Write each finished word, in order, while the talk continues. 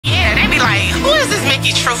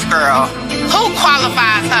Mickey Truth Girl. Who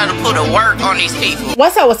qualifies her to put a work on these people?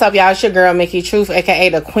 What's up, y'all? It's your girl, Mickey Truth, aka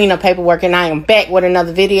the Queen of Paperwork, and I am back with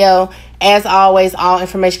another video. As always, all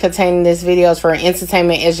information contained in this video is for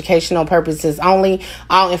entertainment, educational purposes only.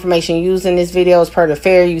 All information used in this video is per the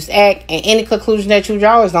Fair Use Act, and any conclusion that you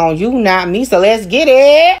draw is on you, not me. So let's get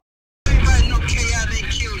it.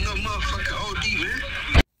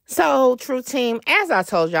 So, True Team, as I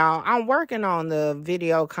told y'all, I'm working on the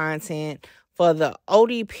video content for the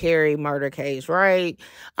O.D. Perry murder case, right?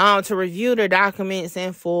 To review the documents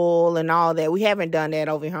in full and all that. We haven't done that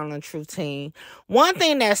over here on the True Team. One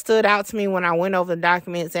thing that stood out to me when I went over the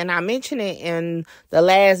documents, and I mentioned it in the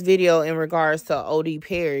last video in regards to O.D.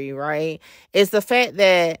 Perry, right, is the fact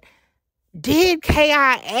that did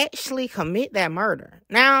K.I. actually commit that murder?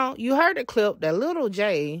 Now, you heard the clip that Little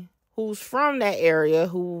J, who's from that area,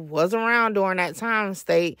 who was around during that time,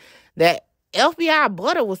 state that FBI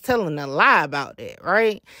Butta was telling a lie about that,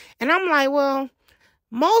 right? And I'm like, well,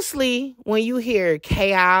 mostly when you hear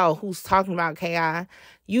K.I. or who's talking about K.I.,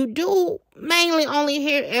 you do mainly only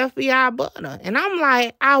hear FBI Butta. And I'm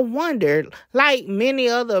like, I wondered, like many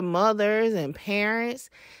other mothers and parents,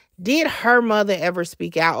 did her mother ever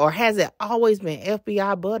speak out, or has it always been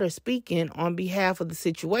FBI Butta speaking on behalf of the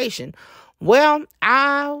situation? Well,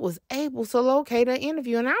 I was able to locate an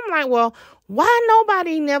interview, and I'm like, well, why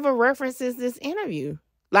nobody never references this interview?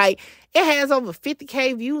 Like, it has over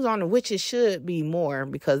 50K views on it, which it should be more,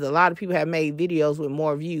 because a lot of people have made videos with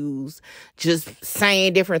more views just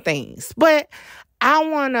saying different things. But I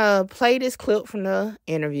want to play this clip from the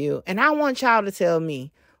interview, and I want y'all to tell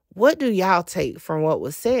me, what do y'all take from what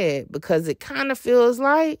was said? Because it kind of feels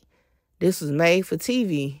like this was made for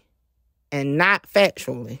TV and not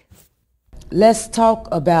factually. Let's talk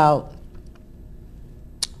about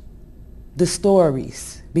the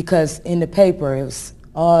stories, because in the paper it was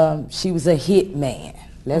she was a hit man.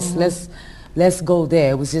 Let's go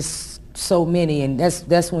there. It was just so many, and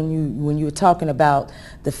that's when you were talking about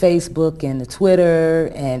the Facebook and the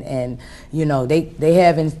Twitter, and you know they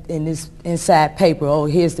have in this inside paper, oh,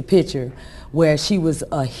 here's the picture where she was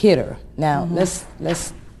a hitter. Now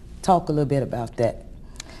let's talk a little bit about that.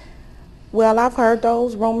 Well, I've heard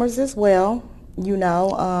those rumors as well. You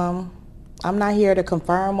know, I'm not here to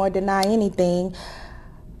confirm or deny anything.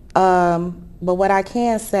 But what I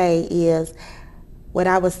can say is what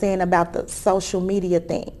I was saying about the social media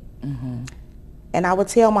thing. And I would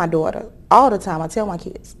tell my daughter all the time, I tell my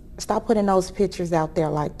kids, stop putting those pictures out there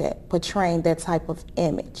like that, portraying that type of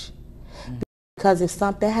image. Because if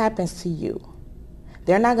something happens to you,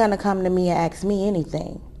 they're not going to come to me and ask me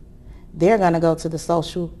anything. They're going to go to the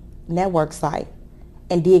social network site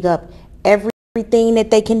and dig up everything that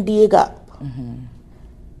they can dig up.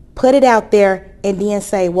 Put it out there and then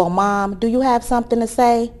say, well, Mom, do you have something to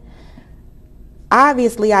say?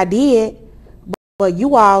 Obviously I did, but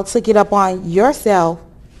you all took it up on yourself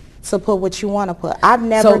to put what you want to put. I've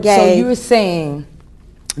never gave... So you were saying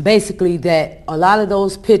basically that a lot of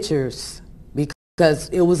those pictures, because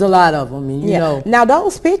it was a lot of them, and you know... Now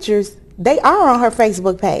those pictures, they are on her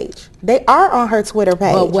Facebook page. They are on her Twitter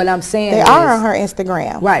page. But what I'm saying they are on her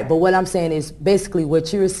Instagram. Right, but what I'm saying is basically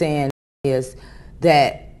what you're saying is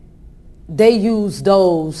that they use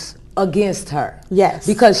those against her. Yes.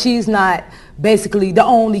 Because she's not basically the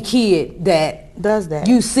only kid that does that.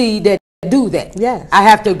 You see that do that. Yes. I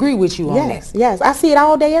have to agree with you on that. Yes, I see it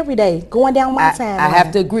all day, every day, going down my timeline. I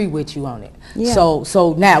have to agree with you on it. Yeah.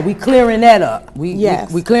 So now we clearing that up. We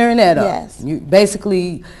clearing that up. Yes. You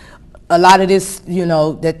basically, a lot of this, you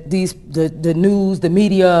know, that the news, the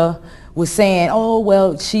media was saying, oh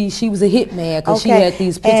well, she was a hitman because she had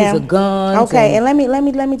these pictures of guns. Okay, and let me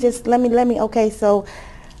okay, so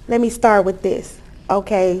let me start with this.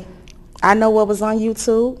 Okay, I know what was on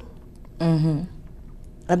YouTube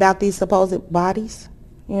about these supposed bodies.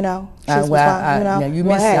 You know, I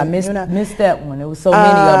missed that one. There was so many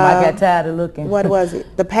of them. I got tired of looking. What was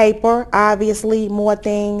it? The paper, obviously, more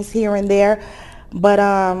things here and there,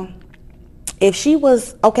 but if she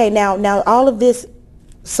was now all of this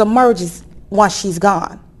submerges once she's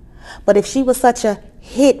gone. But if she was such a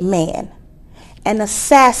hitman, an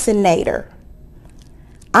assassinator,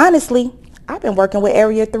 honestly, I've been working with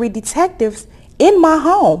Area 3 detectives in my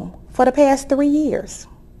home for the past 3 years,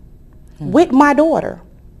 with my daughter,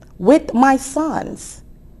 with my sons.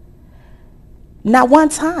 Not one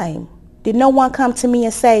time did no one come to me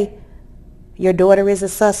and say, your daughter is a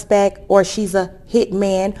suspect, or she's a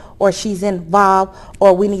hitman, or she's involved,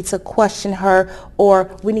 or we need to question her,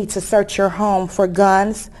 or we need to search her home for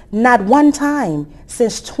guns. Not one time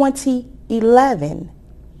since 2011.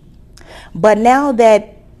 But now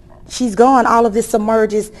that she's gone, all of this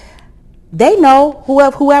submerges. they know,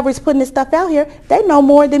 whoever's putting this stuff out here, they know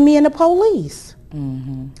more than me and the police.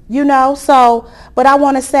 You know, so, but I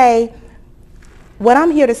want to say, what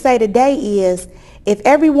I'm here to say today is, if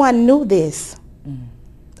everyone knew this,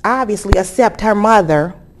 obviously except her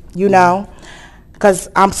mother, you know, because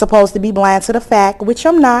I'm supposed to be blind to the fact, which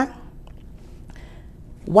I'm not,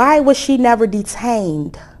 why was she never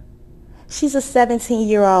detained? She's a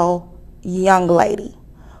 17-year-old young lady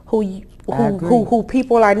who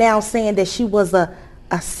people are now saying that she was a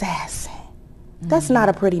assassin. That's not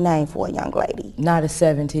a pretty name for a young lady. Not a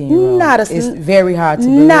 17-year-old. It's very hard to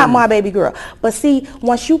believe. Not my baby girl. But see,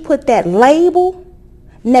 once you put that label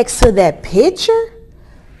next to that picture,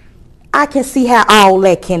 I can see how all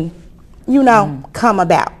that can, you know, come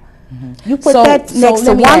about. You put that next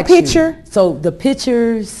to one picture. So the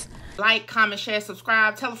pictures. Like, comment, share,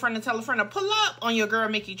 subscribe, tell a friend to pull up on your girl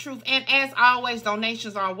Mickey Truth. And as always,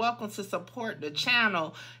 donations are welcome to support the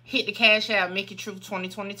channel. Hit the Cash App, Mickey Truth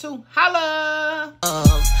 2022. Holla!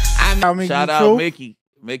 Shout out Mickey.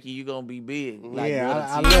 Mickey, you gonna be big. Like,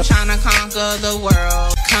 I'm trying to conquer the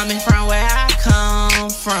world. Coming from where I come.